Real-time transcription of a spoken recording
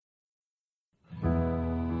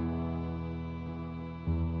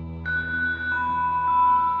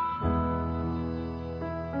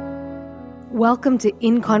Welcome to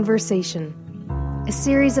In Conversation, a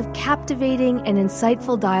series of captivating and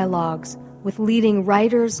insightful dialogues with leading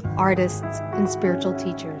writers, artists, and spiritual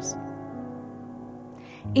teachers.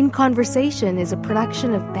 In Conversation is a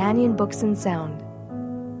production of Banyan Books and Sound.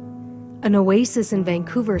 An oasis in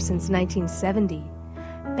Vancouver since 1970,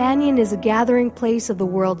 Banyan is a gathering place of the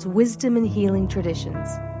world's wisdom and healing traditions.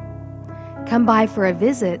 Come by for a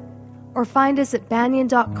visit or find us at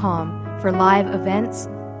banyan.com for live events,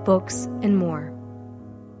 books, and more.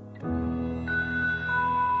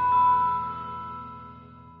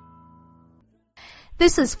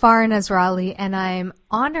 This is Farah Nasralli, and I'm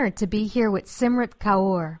honored to be here with Simrat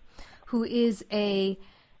Kaur, who is a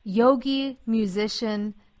yogi,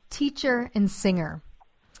 musician, teacher, and singer.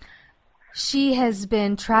 She has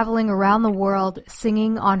been traveling around the world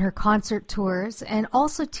singing on her concert tours and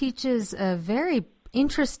also teaches a very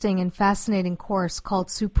interesting and fascinating course called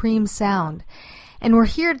Supreme Sound. And we're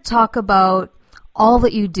here to talk about all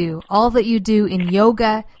that you do in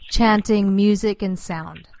yoga, chanting, music, and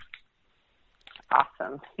sound.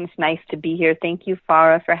 Awesome. It's nice to be here. Thank you,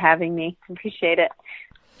 Farah, for having me. Appreciate it.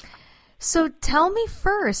 So tell me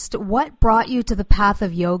first, what brought you to the path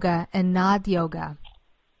of yoga and Nad Yoga?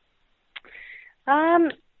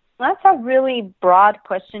 That's a really broad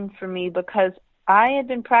question for me because I had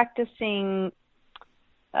been practicing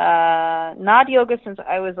Nad Yoga since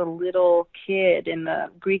I was a little kid in the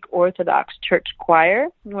Greek Orthodox Church choir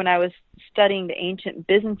when I was studying the ancient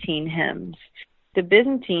Byzantine hymns. The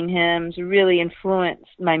Byzantine hymns really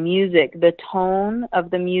influenced my music, the tone of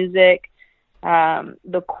the music,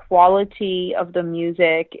 the quality of the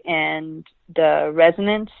music, and the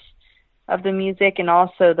resonance of the music, and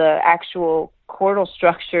also the actual chordal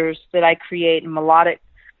structures that I create and melodic,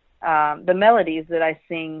 the melodies that I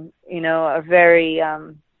sing, are very,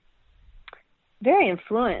 very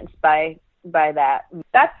influenced by that.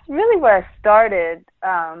 That's really where I started.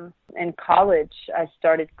 In college, I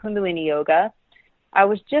started Kundalini Yoga. I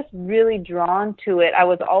was just really drawn to it. I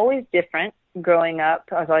was always different growing up.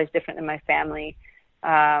 I was always different than my family. But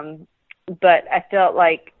I felt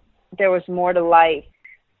like there was more to life.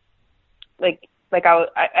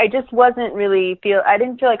 I just wasn't really I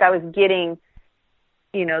didn't feel like I was getting,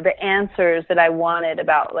 the answers that I wanted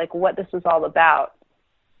about what this was all about.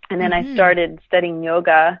 And then I started studying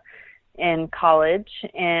yoga in college,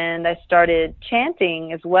 and I started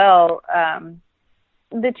chanting as well.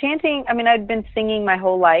 The chanting, I'd been singing my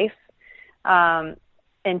whole life, and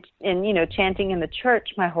chanting in the church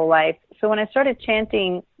my whole life. So when I started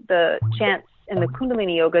chanting the chants in the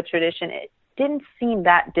Kundalini Yoga tradition, it didn't seem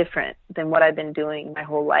that different than what I've been doing my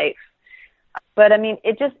whole life. But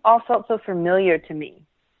it just all felt so familiar to me.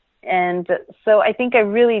 And so I think I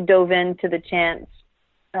really dove into the chants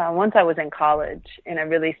once I was in college, and I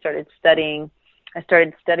really started studying. I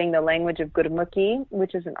started studying the language of Gurmukhi,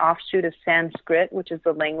 which is an offshoot of Sanskrit, which is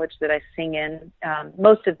the language that I sing in.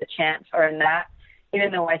 Most of the chants are in that,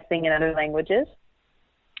 even though I sing in other languages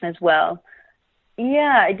as well.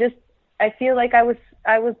 Yeah, I feel like I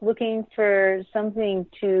was looking for something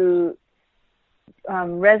to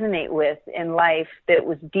resonate with in life that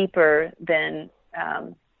was deeper than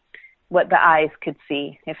what the eyes could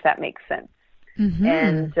see, if that makes sense. Mm-hmm.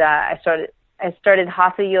 And I started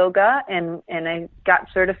Hatha Yoga, and I got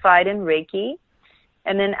certified in Reiki.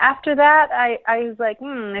 And then after that, I was like,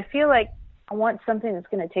 I feel like I want something that's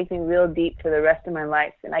going to take me real deep for the rest of my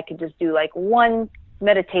life. And I could just do one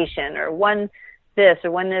meditation or one this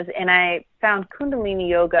or one this. And I found Kundalini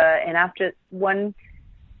Yoga, and after it was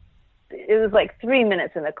 3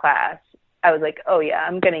 minutes in the class, I was like, oh yeah,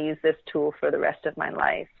 I'm going to use this tool for the rest of my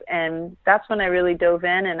life. And that's when I really dove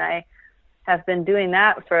in, and I have been doing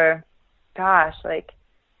that for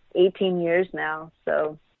 18 years now.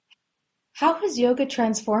 So how has yoga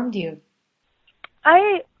transformed you?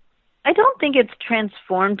 I don't think it's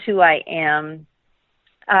transformed who I am.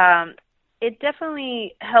 It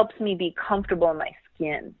definitely helps me be comfortable in my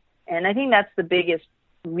skin. And I think that's the biggest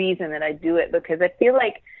reason that I do it, because I feel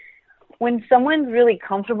like when someone's really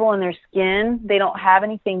comfortable in their skin, they don't have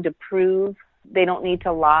anything to prove. They don't need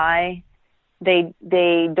to lie. They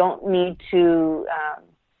don't need to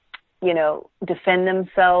defend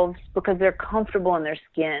themselves, because they're comfortable in their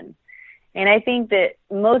skin. And I think that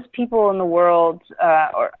most people in the world,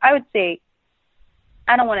 or I would say,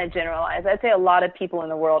 I don't want to generalize, I'd say a lot of people in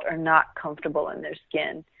the world are not comfortable in their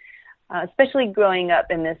skin, especially growing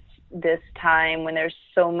up in this time when there's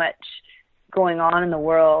so much going on in the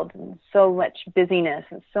world, and so much busyness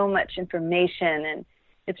and so much information, and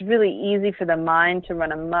it's really easy for the mind to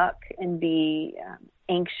run amok and be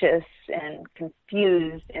anxious and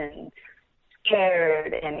confused and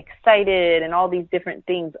scared and excited and all these different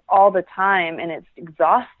things all the time, and it's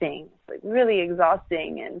exhausting. It's like really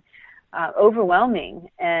exhausting and overwhelming.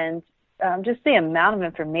 And just the amount of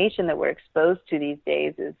information that we're exposed to these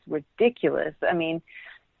days is ridiculous. I mean,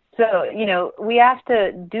 so, you know, we have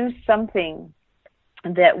to do something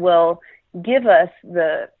that will give us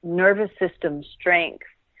the nervous system strength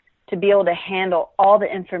to be able to handle all the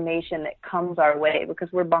information that comes our way,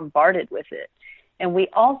 because we're bombarded with it. And we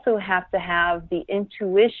also have to have the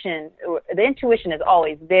intuition. The intuition is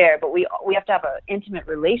always there, but we have to have an intimate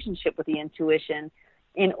relationship with the intuition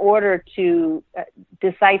in order to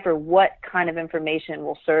decipher what kind of information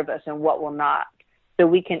will serve us and what will not, so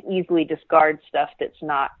we can easily discard stuff that's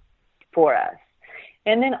not for us.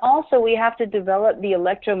 And then also we have to develop the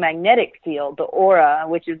electromagnetic field, the aura,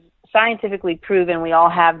 which is scientifically proven. We all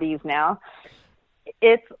have these now.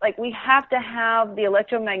 It's like we have to have the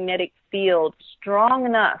electromagnetic field strong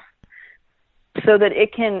enough so that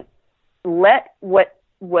it can let what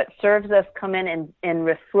serves us come in and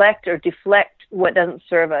reflect or deflect what doesn't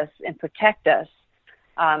serve us and protect us.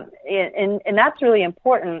 And that's really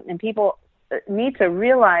important. And people need to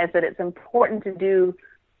realize that it's important to do.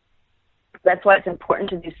 That's why it's important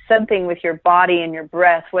to do something with your body and your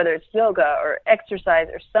breath, whether it's yoga or exercise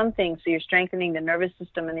or something, so you're strengthening the nervous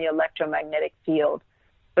system and the electromagnetic field,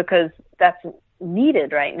 because that's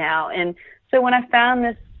needed right now. And so when I found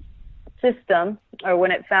this system, or when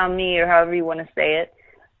it found me, or however you want to say it,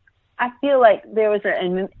 I feel like there was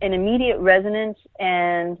an immediate resonance,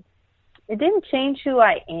 and it didn't change who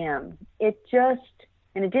I am. It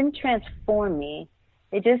didn't transform me.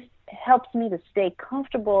 It just helps me to stay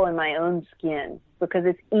comfortable in my own skin, because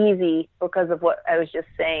it's easy, because of what I was just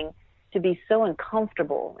saying, to be so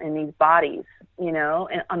uncomfortable in these bodies, you know,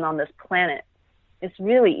 and on this planet. It's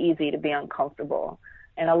really easy to be uncomfortable.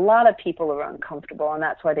 And a lot of people are uncomfortable, and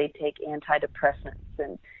that's why they take antidepressants.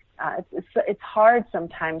 And it's hard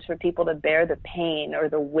sometimes for people to bear the pain or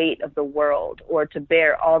the weight of the world, or to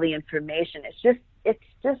bear all the information. It's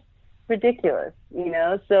just ridiculous, you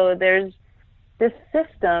know. So there's this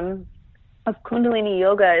system of Kundalini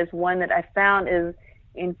Yoga is one that I found is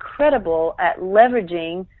incredible at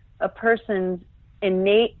leveraging a person's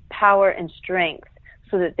innate power and strength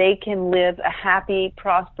so that they can live a happy,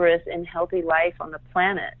 prosperous, and healthy life on the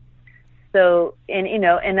planet. So, and you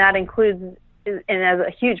know, and that includes, and as a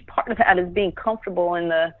huge part of that is being comfortable in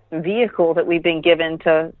the vehicle that we've been given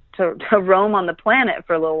to roam on the planet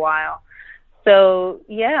for a little while. So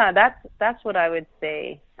yeah, that's what I would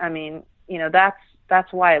say. I mean, you know,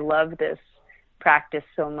 that's why I love this practice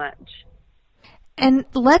so much. And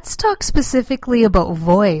let's talk specifically about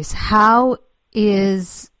voice. How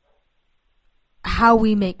we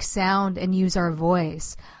make sound and use our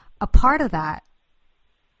voice a part of that?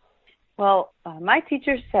 Well, my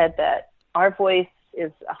teacher said that our voice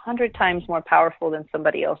is 100 times more powerful than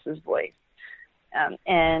somebody else's voice.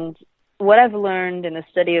 And what I've learned in the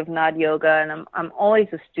study of Nada Yoga, and I'm always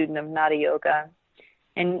a student of Nada Yoga,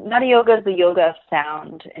 and Nada Yoga is the yoga of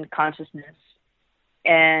sound and consciousness.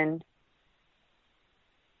 And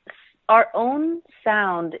our own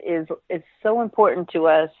sound is so important to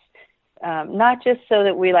us, not just so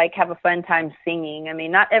that we like have a fun time singing. I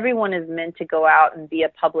mean, not everyone is meant to go out and be a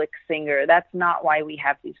public singer. That's not why we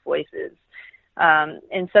have these voices.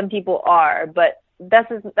 And some people are, but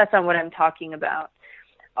that's not what I'm talking about.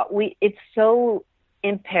 It's so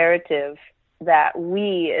imperative that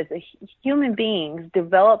we as human beings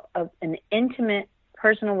develop an intimate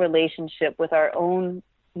personal relationship with our own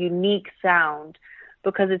unique sound,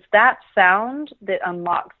 because it's that sound that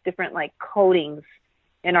unlocks different like codings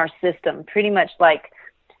in our system. Pretty much like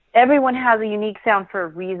everyone has a unique sound for a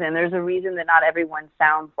reason. There's a reason that not everyone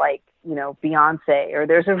sounds like, you know, Beyonce, or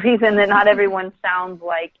there's a reason that not everyone sounds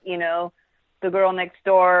like, you know, the girl next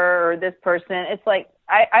door or this person. It's like,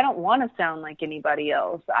 I don't want to sound like anybody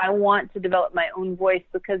else. I want to develop my own voice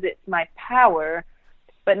because it's my power.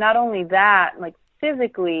 But not only that, like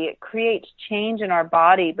physically, it creates change in our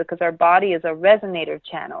body, because our body is a resonator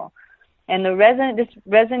channel. And this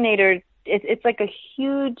resonator, it's like a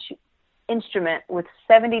huge instrument with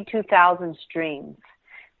 72,000 strings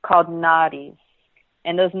called nadis.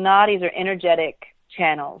 And those nadis are energetic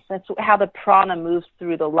channels. That's how the prana moves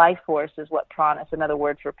through. The life force is what prana is another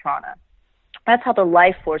word for prana. That's how the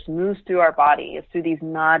life force moves through our body, is through these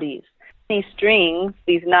nadis. These strings,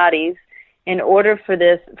 these nadis, in order for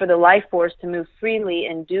the life force to move freely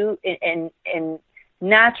and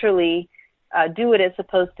naturally do what it's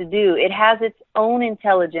supposed to do. It has its own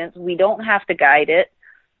intelligence. We don't have to guide it.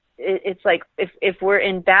 It's like if we're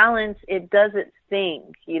in balance, it does its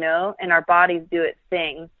thing, you know, and our bodies do its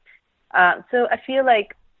thing. So I feel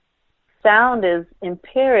like sound is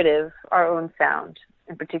imperative, our own sound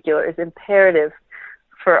in particular, is imperative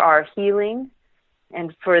for our healing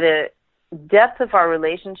and for the depth of our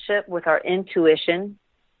relationship with our intuition,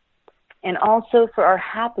 and also for our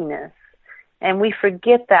happiness. And we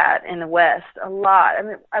forget that in the West a lot.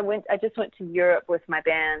 I mean, I just went to Europe with my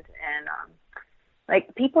band, and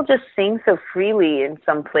like, people just sing so freely in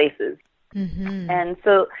some places. Mm-hmm. And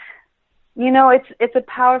so, you know, it's a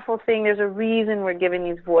powerful thing. There's a reason we're given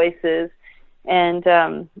these voices, and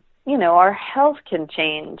you know, our health can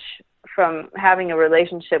change from having a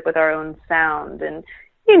relationship with our own sound. And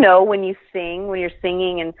you know, when you're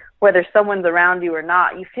singing, and whether someone's around you or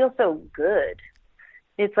not, you feel so good.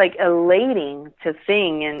 It's like elating to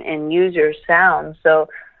sing and use your sound. So,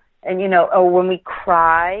 and you know, when we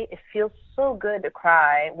cry, it feels so good to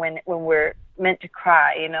cry when we're meant to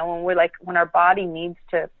cry, you know, when our body needs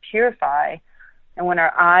to purify and when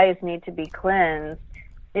our eyes need to be cleansed.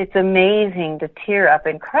 It's amazing to tear up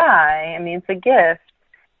and cry. I mean, it's a gift.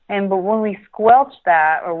 But when we squelch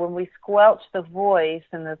that, or when we squelch the voice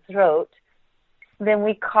and the throat, then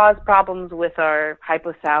we cause problems with our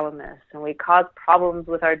hypothalamus, and we cause problems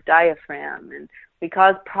with our diaphragm, and we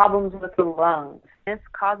cause problems with the lungs. This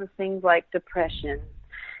causes things like depression.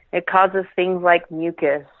 It causes things like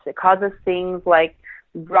mucus. It causes things like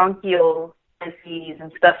bronchial disease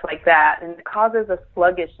and stuff like that. And it causes a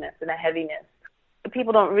sluggishness and a heaviness. But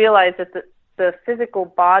people don't realize that the physical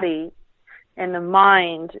body and the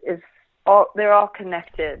mind they're all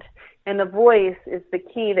connected. And the voice is the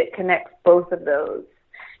key that connects both of those.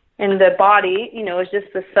 And the body, you know, is just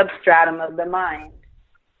the substratum of the mind.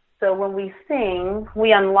 So when we sing,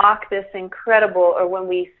 we unlock this incredible, or when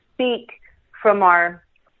we speak from our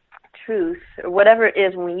truth, or whatever it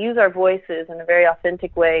is, when we use our voices in a very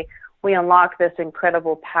authentic way, we unlock this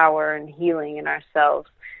incredible power and healing in ourselves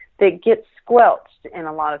that gets squelched in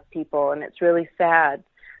a lot of people, and it's really sad.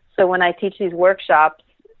 So when I teach these workshops,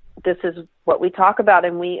 this is what we talk about,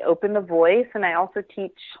 and we open the voice, and I also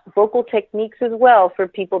teach vocal techniques as well for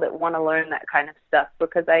people that want to learn that kind of stuff,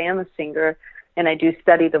 because I am a singer, and I do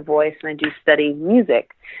study the voice, and I do study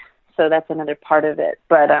music, so that's another part of it.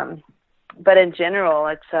 But in general,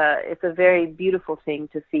 it's a very beautiful thing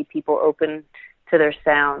to see people open to their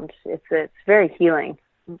sound. It's very healing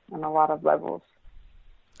on a lot of levels.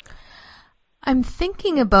 I'm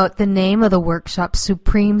thinking about the name of the workshop,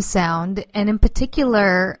 Supreme Sound, and in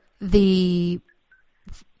particular the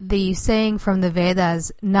saying from the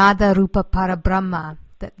Vedas, Nada Rupa Parabrahma,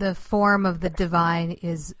 that the form of the divine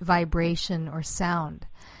is vibration or sound.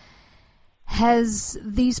 Has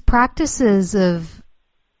these practices of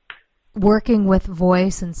working with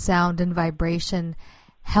voice and sound and vibration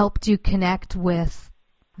helped you connect with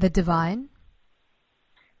the divine?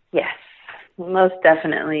 Yes. Most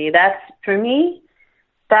definitely. For me,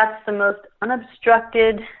 that's the most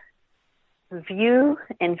unobstructed view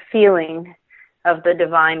and feeling of the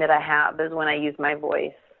divine that I have, is when I use my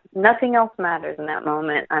voice. Nothing else matters in that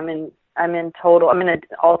moment. I'm in an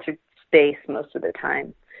altered space most of the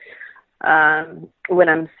time when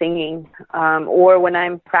I'm singing, or when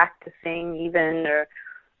I'm practicing even, or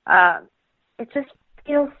it just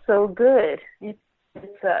feels so good.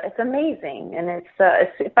 It's amazing, and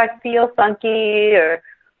if I feel funky or,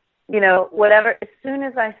 you know, whatever, as soon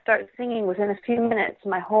as I start singing, within a few minutes,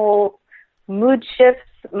 my whole mood shifts,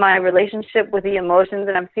 my relationship with the emotions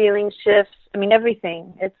that I'm feeling shifts. I mean,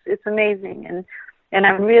 everything. It's amazing, and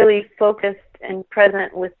I'm really focused and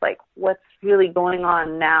present with like what's really going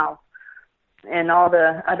on now, and all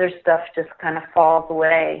the other stuff just kind of falls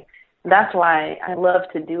away. That's why I love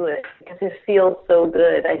to do it, because it feels so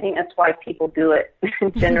good. I think that's why people do it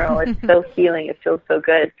in general. It's so healing. It feels so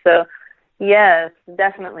good. So, yes,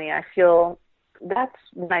 definitely. That's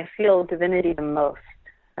when I feel divinity the most,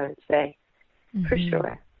 I would say, for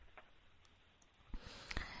sure.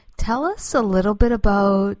 Tell us a little bit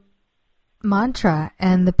about mantra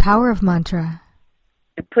and the power of mantra.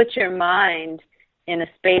 Put your mind in a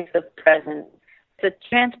space of presence. It's a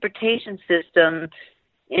transportation system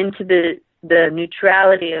into the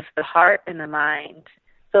neutrality of the heart and the mind.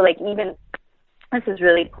 So like, even, this is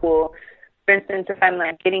really cool. For instance, if I'm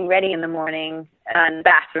like getting ready in the morning in the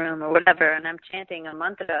bathroom or whatever, and I'm chanting a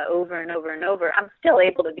mantra over and over and over, I'm still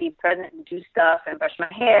able to be present and do stuff and brush my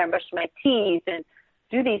hair and brush my teeth and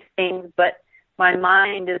do these things, but my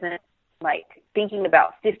mind isn't like thinking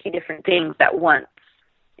about 50 different things at once.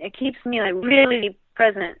 It keeps me like really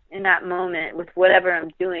present in that moment with whatever I'm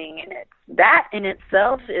doing, and that in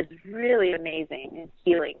itself is really amazing and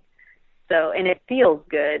healing. So, and it feels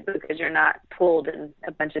good because you're not pulled in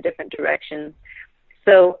a bunch of different directions.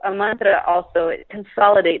 So a mantra also, it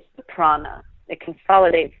consolidates the prana. It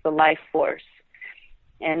consolidates the life force.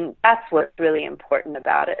 And that's what's really important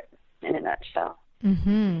about it in a nutshell.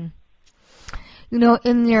 Mm-hmm. You know,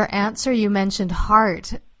 in your answer, you mentioned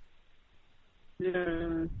heart.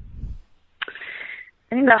 I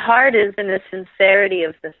think the heart is in the sincerity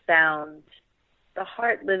of the sound. The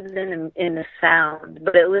heart lives in the sound,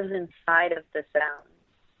 but it lives inside of the sound.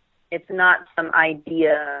 It's not some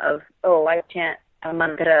idea of, oh, I chant a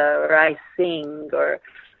mantra or I sing, or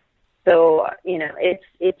so, you know,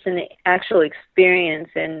 it's an actual experience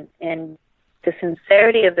and the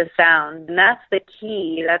sincerity of the sound, and that's the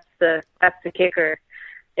key. That's the kicker.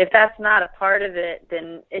 If that's not a part of it,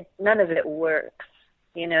 then none of it works.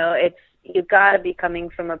 You know, you've got to be coming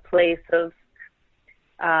from a place of,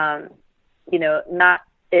 you know,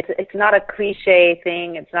 it's not a cliche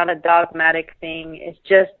thing. It's not a dogmatic thing. It's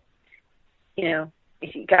just, you know,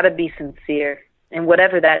 you got to be sincere, and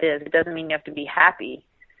whatever that is, it doesn't mean you have to be happy.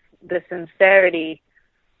 The sincerity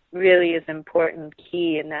really is an important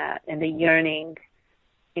key in that, and the yearning,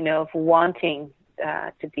 you know, of wanting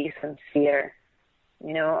to be sincere.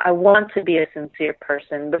 You know, I want to be a sincere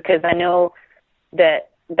person because I know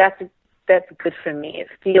that's good for me. It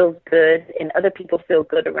feels good, and other people feel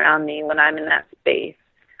good around me when I'm in that space.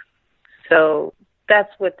 So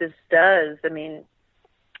that's what this does. I mean,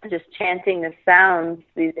 just chanting the sounds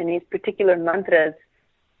in these particular mantras,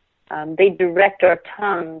 they direct our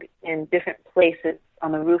tongue in different places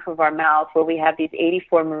on the roof of our mouth where we have these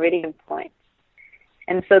 84 meridian points.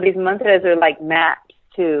 And so these mantras are like maps,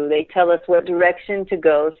 too. They tell us what direction to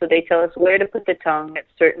go. So they tell us where to put the tongue at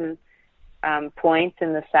certain points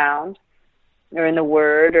in the sound or in the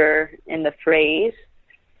word or in the phrase.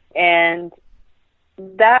 And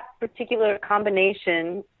that particular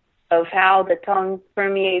combination of how the tongue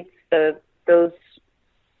permeates those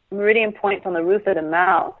meridian points on the roof of the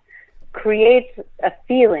mouth creates a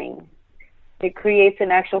feeling. It creates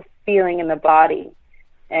an actual feeling in the body,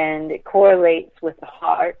 and it correlates with the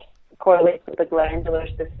heart, it correlates with the glandular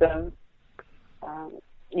system.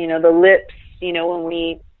 You know, the lips, you know, when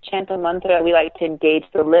we chant a mantra, we like to engage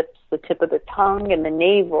the lips, the tip of the tongue, and the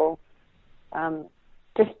navel,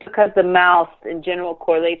 just because the mouth in general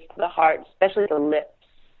correlates to the heart, especially the lips.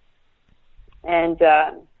 And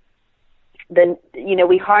then, you know,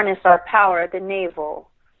 we harness our power at the navel.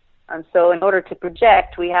 And so in order to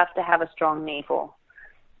project, we have to have a strong navel.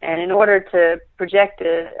 And in order to project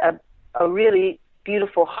a really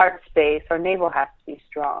beautiful heart space, our navel has to be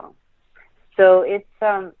strong. So it's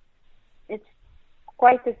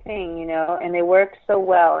quite the thing, you know, and they work so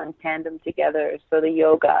well in tandem together. So the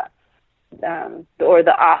yoga or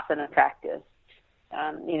the asana practice,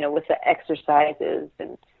 you know, with the exercises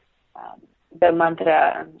and the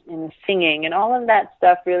mantra and the singing and all of that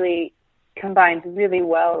stuff really combines really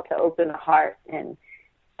well to open the heart. And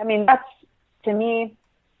I mean, that's, to me,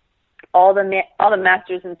 all the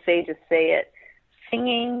masters and sages say it.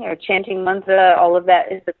 Singing or chanting mantra, all of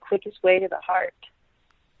that is the quickest way to the heart.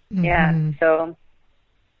 Mm-hmm. Yeah. So,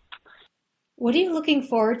 what are you looking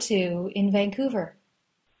forward to in Vancouver?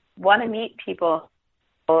 Want to meet people.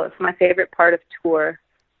 Well, it's my favorite part of tour.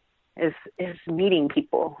 Is meeting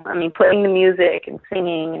people. I mean, putting the music and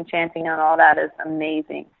singing and chanting and all that is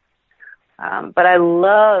amazing. But I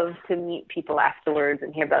love to meet people afterwards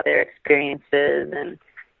and hear about their experiences and,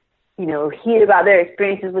 you know, hear about their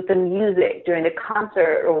experiences with the music during the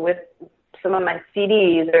concert or with some of my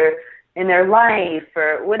CDs or in their life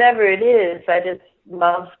or whatever it is. I just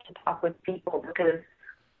love to talk with people because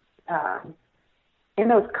in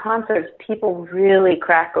those concerts, people really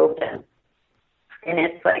crack open. And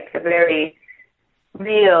it's like a very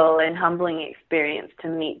real and humbling experience to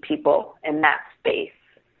meet people in that space.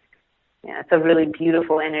 Yeah, it's a really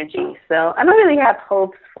beautiful energy. So I don't really have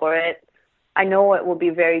hopes for it. I know it will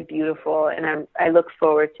be very beautiful, and I look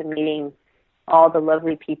forward to meeting all the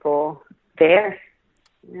lovely people there.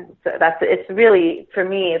 Yeah, so it's really, for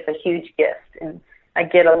me, it's a huge gift, and I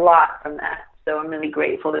get a lot from that. So I'm really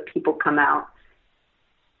grateful that people come out.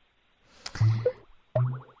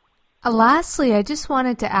 Lastly, I just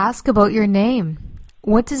wanted to ask about your name.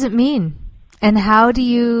 What does it mean? And how do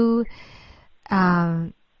you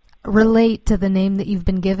relate to the name that you've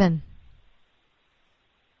been given?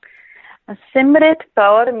 Simrit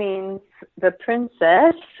Kaur means the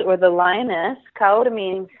princess or the lioness. Kaur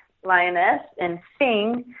means lioness. And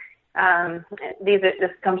Singh,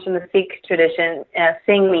 this comes from the Sikh tradition.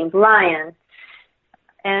 Singh means lion.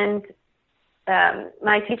 And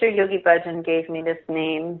my teacher, Yogi Bhajan, gave me this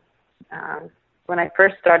name when I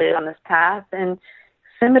first started on this path. And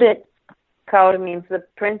Simrit Kaur means the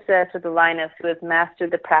princess or the lioness who has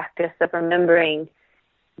mastered the practice of remembering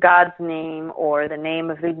God's name or the name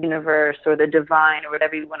of the universe or the divine or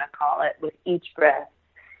whatever you want to call it with each breath.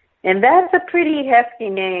 And that's a pretty hefty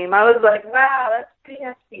name. I was like, wow, that's pretty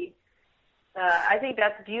hefty. I think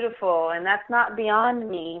that's beautiful, and that's not beyond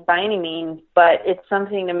me by any means, but it's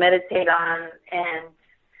something to meditate on, and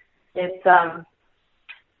it's,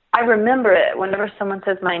 I remember it whenever someone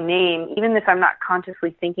says my name, even if I'm not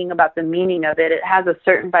consciously thinking about the meaning of it, it has a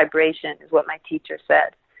certain vibration, is what my teacher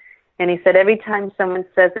said. And he said every time someone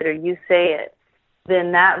says it or you say it,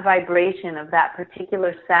 then that vibration of that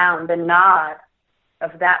particular sound, the nod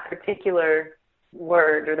of that particular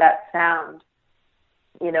word or that sound,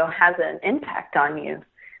 you know, has an impact on you,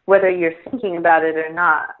 whether you're thinking about it or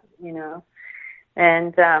not, you know.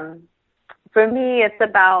 And for me, it's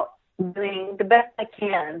about doing the best I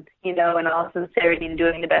can, you know, in all sincerity, and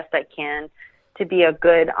doing the best I can to be a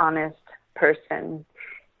good, honest person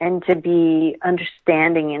and to be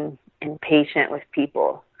understanding and patient with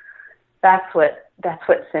people. That's what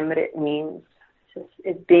Simrit means.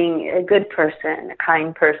 It's being a good person, a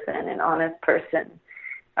kind person, an honest person,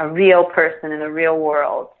 a real person in the real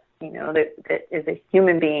world, you know, that is a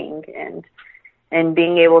human being, and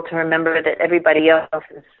being able to remember that everybody else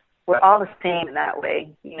is, we're all the same in that way,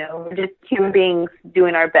 you know, we're just human beings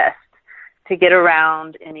doing our best to get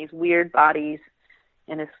around in these weird bodies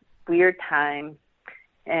in this weird time,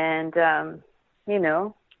 and, you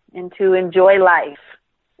know, and to enjoy life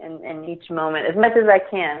in each moment as much as I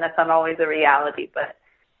can. That's not always a reality, but,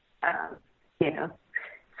 you know.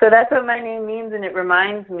 So that's what my name means, and it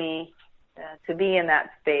reminds me to be in that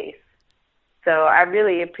space. So I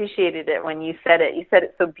really appreciated it when you said it. You said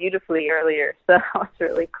it so beautifully earlier, so that was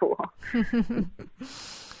really cool.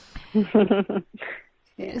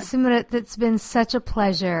 Yeah. Simrit, it's been such a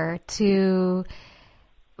pleasure to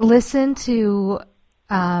listen to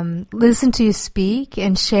you speak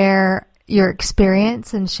and share your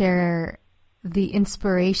experience and share the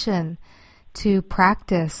inspiration to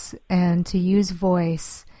practice and to use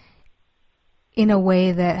voice in a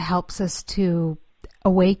way that helps us to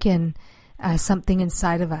awaken something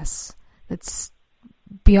inside of us that's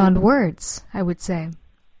beyond words, I would say.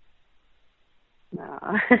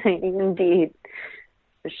 Indeed,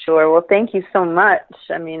 for sure. Well, thank you so much.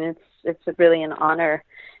 I mean, it's really an honor.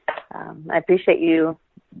 I appreciate you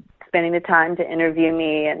spending the time to interview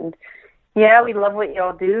me, and yeah, we love what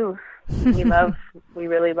y'all do. We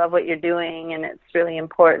really love what you're doing, and it's really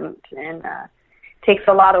important, and takes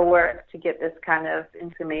a lot of work to get this kind of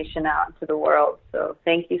information out into the world. So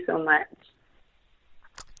thank you so much.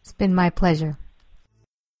 It's been my pleasure.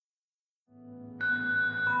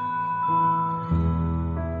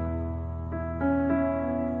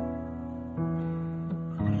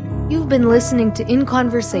 You've been listening to In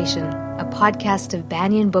Conversation, a podcast of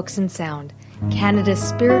Banyan Books and Sound, Canada's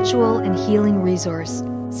spiritual and healing resource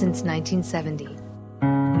since 1970.